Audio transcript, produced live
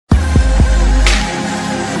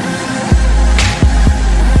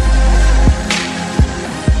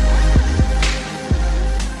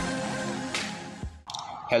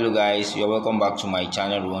Hello guys, you're welcome back to my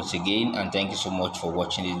channel once again, and thank you so much for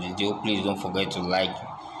watching this video. Please don't forget to like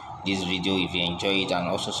this video if you enjoy it, and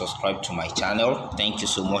also subscribe to my channel. Thank you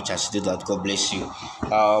so much as you do that. God bless you.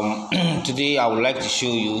 Today I would like to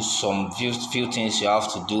show you some few things you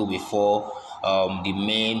have to do before the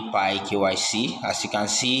main Pi KYC. As you can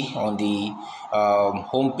see on the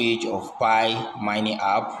home page of Pi Mainnet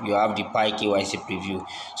app, you have the Pi KYC preview.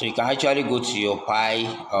 So you can actually go to your Pi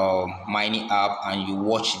Mainnet app and you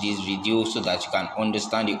watch this video so that you can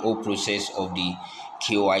understand the whole process of the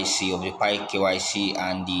KYC, of the Pi KYC,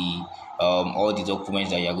 and the all the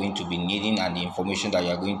documents that you are going to be needing and the information that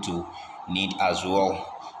you are going to need as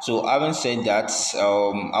well. So having said that,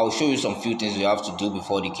 I will show you some few things you have to do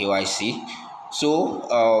before the KYC. So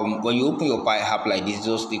when you open your Pi app like this,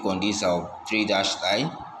 just click on this 3- line,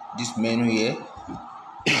 this menu here.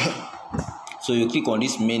 So you click on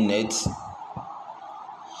this Mainnet,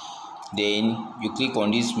 then you click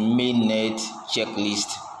on this Mainnet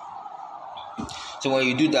Checklist. So when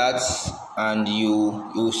you do that, and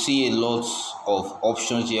you see a lot of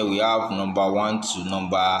options here. We have number 1 to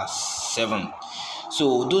number 7.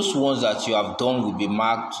 So those ones that you have done will be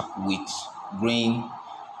marked with green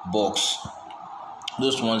box.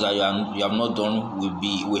 Those ones that you have not done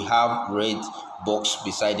will have red box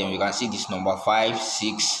beside them. You can see this number 5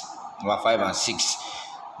 and 6.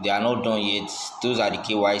 They are not done yet. Those are the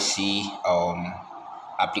KYC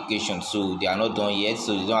applications, so they are not done yet,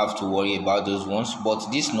 so you don't have to worry about those ones. But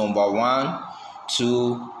this number 1,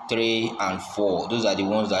 2, 3 and 4, those are the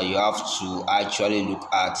ones that you have to actually look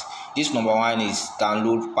at. This number 1 is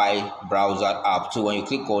download Pi browser app. So when you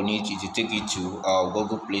click on it, it will take you to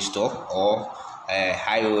Google Play Store or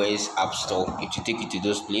iOS App Store. If you take it to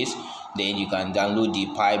those places, then you can download the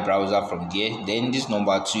Pi browser from there. Then this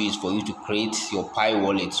number 2 is for you to create your Pi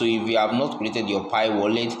wallet. So if you have not created your Pi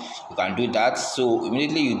wallet, you can do that. So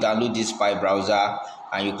immediately you download this Pi browser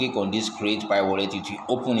and you click on this create Pi wallet, it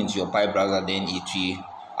will open into your Pi browser. Then it will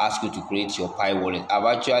ask you to create your Pi wallet.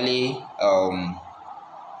 I've actually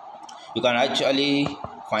you can actually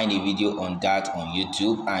find a video on that on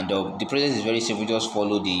YouTube, and the process is very simple. Just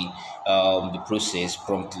follow the process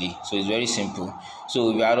promptly. So it's very simple.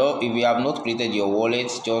 So if you have not created your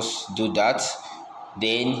wallet, just do that.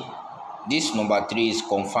 Then this number 3 is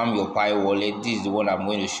confirm your Pi wallet. This is the one I'm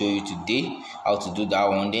going to show you today, how to do that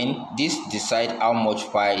one. Then this decide how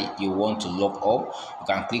much Pi you want to lock up. You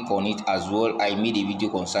can click on it as well. I made a video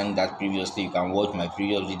concerning that previously. You can watch my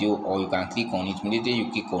previous video, or you can click on it. Immediately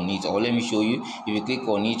you click on it, or let me show you. If you click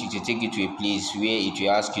on it, it will take you to a place where it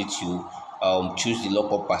will ask you to choose the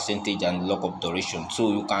lockup percentage and the lockup duration.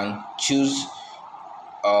 So you can choose,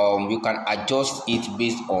 you can adjust it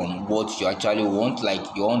based on what you actually want.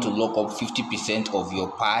 Like you want to lock up 50% of your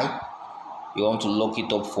Pi, you want to lock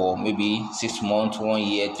it up for maybe 6 months, 1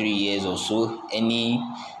 year, 3 years or so. Any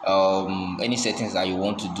settings that you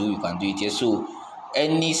want to do, you can do it here. So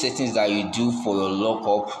any settings that you do for your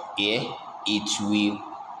lockup here, it will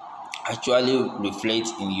actually reflect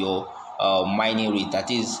in your mining rate. That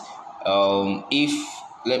is, if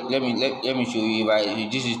let me show you. If I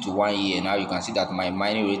reduce it to 1 year, now you can see that my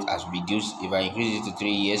mining rate has reduced. If I increase it to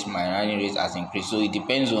 3 years, my mining rate has increased. So it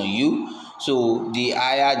depends on you. So the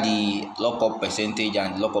higher the lockup percentage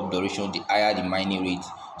and lockup duration, the higher the mining rate.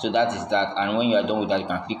 So that is that. And when you are done with that, you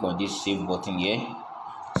can click on this save button here.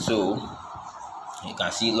 So you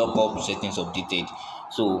can see lockup settings updated.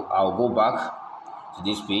 So I'll go back to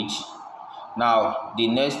this page. Now the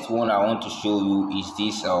next one I want to show you is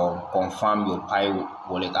this confirm your Pi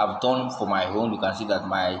wallet. I've done for my own. You can see that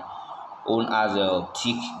my own has a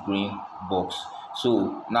thick green box.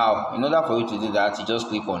 So now in order for you to do that, you just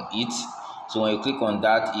click on it. So when you click on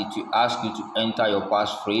that, it will ask you to enter your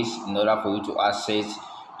passphrase in order for you to access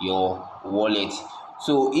your wallet.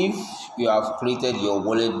 So if you have created your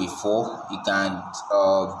wallet before, you can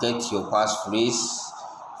get your passphrase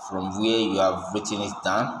from where you have written it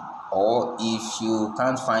down. Or if you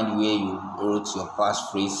can't find where you wrote your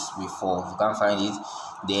passphrase before, if you can't find it,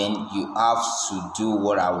 then you have to do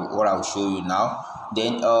what I will show you now.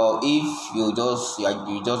 Then if you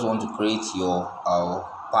just want to create your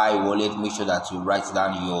Pi wallet, make sure that you write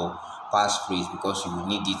down your passphrase, because you will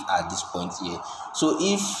need it at this point here. So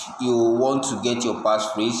if you want to get your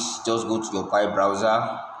passphrase, just go to your Pi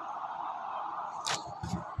browser.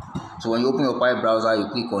 So when you open your Pi browser, you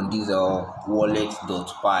click on this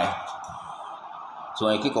wallet.pi. So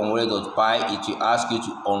when you click on wallet.pi, it will ask you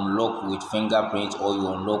to unlock with fingerprint or you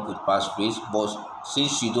unlock with passphrase. But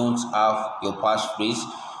since you don't have your passphrase,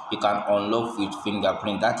 you can unlock with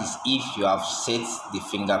fingerprint. That is if you have set the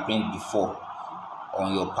fingerprint before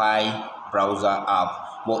on your Pi browser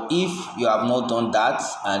app. But if you have not done that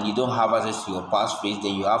and you don't have access to your passphrase,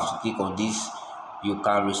 then you have to click on this. You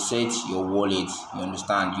can reset your wallet. You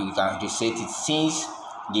understand? You can reset it since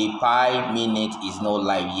the Pi Mainnet is not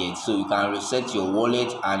live yet. So you can reset your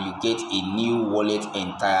wallet and you get a new wallet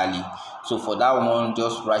entirely. So for that one,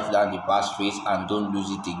 just write down the passphrase and don't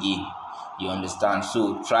lose it again. You understand?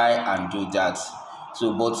 So try and do that.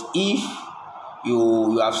 So but if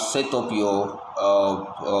you have set up your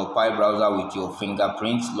Pi browser with your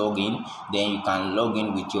fingerprint login, then you can log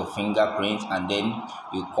in with your fingerprint and then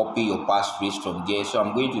you copy your passphrase from there. So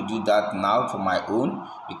I'm going to do that now for my own,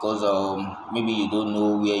 because maybe you don't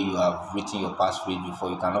know where you have written your passphrase before,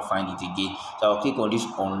 you cannot find it again. So I'll click on this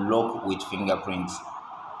unlock with fingerprints.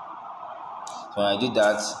 So when I do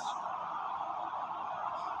that,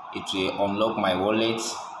 it will unlock my wallet.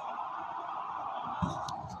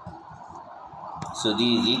 So this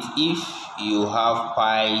is it. If you have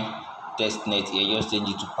Pi testnet here, just change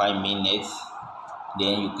it to Pi Mainnet.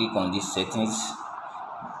 Then you click on these settings.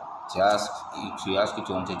 It will ask you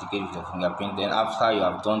to authenticate with your fingerprint. Then after you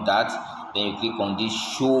have done that, then you click on this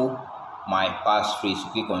show my passphrase.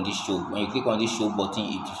 You click on this show. When you click on this show button,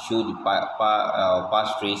 it will show the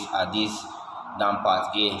passphrase at this down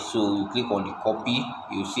part here. So you click on the copy.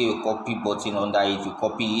 You see a copy button under it. You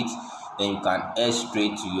copy it. Then you can head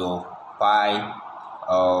straight to your Pi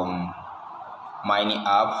mining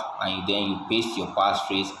app, and then you paste your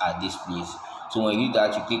passphrase at this place. So when you do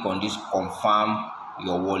that, you click on this confirm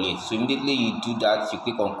your wallet. So immediately you do that, you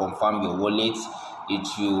click on confirm your wallet, it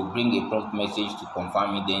will bring a prompt message to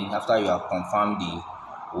confirm it. Then after you have confirmed the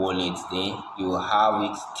wallet, then you will have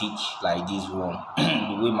it stick like this one.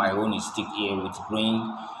 The way my own is stick here with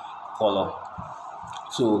green color.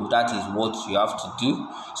 So that is what you have to do.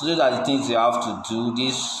 So those are the things you have to do.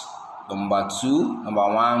 This number 2, number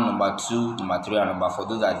 1, number 2, number 3, and number 4.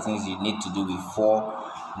 Those are the things you need to do before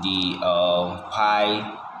the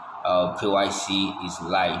Pi KYC is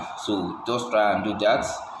live. So just try and do that.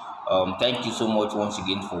 Thank you so much once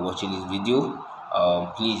again for watching this video.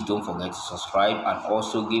 Please don't forget to subscribe and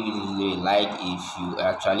also give this video a like if you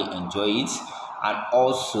actually enjoy it. And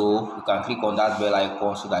also you can click on that bell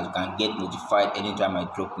icon so that you can get notified anytime I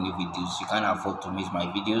drop new videos. You can't afford to miss my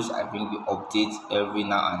videos. I bring you updates every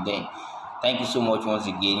now and then. Thank you so much once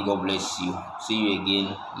again. God bless you. See you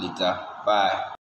again later. Bye.